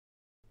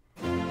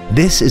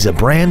This is a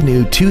brand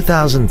new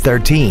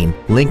 2013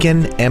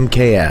 Lincoln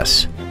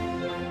MKS.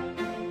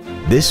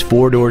 This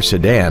four-door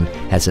sedan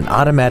has an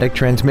automatic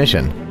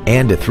transmission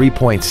and a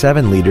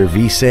 3.7-liter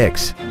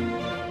V6.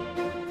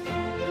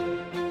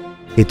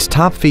 Its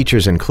top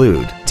features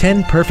include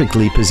 10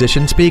 perfectly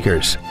positioned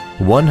speakers,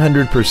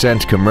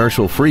 100%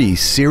 commercial-free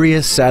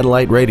Sirius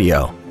satellite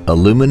radio,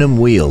 aluminum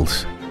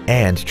wheels,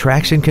 and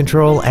traction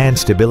control and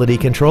stability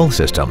control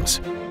systems.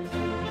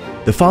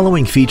 The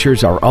following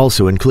features are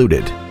also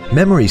included: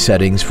 memory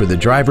settings for the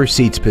driver's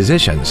seat's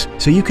positions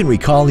so you can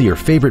recall your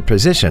favorite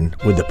position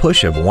with the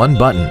push of one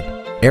button,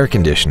 air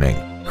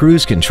conditioning,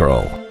 cruise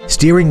control,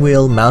 steering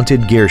wheel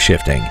mounted gear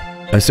shifting,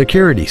 a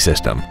security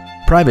system,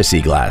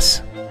 privacy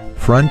glass,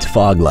 front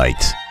fog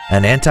lights,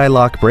 an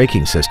anti-lock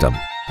braking system,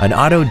 an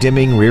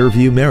auto-dimming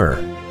rear-view mirror,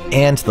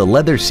 and the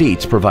leather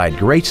seats provide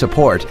great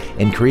support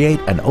and create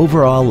an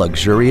overall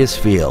luxurious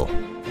feel.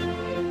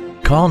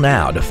 Call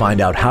now to find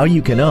out how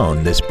you can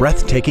own this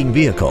breathtaking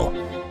vehicle.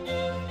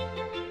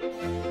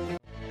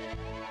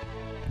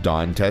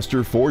 Don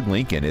Tester Ford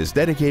Lincoln is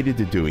dedicated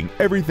to doing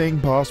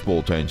everything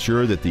possible to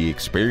ensure that the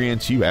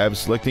experience you have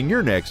selecting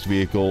your next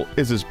vehicle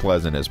is as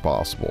pleasant as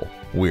possible.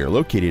 We are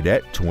located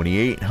at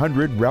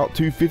 2800 Route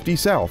 250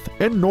 South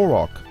in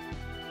Norwalk.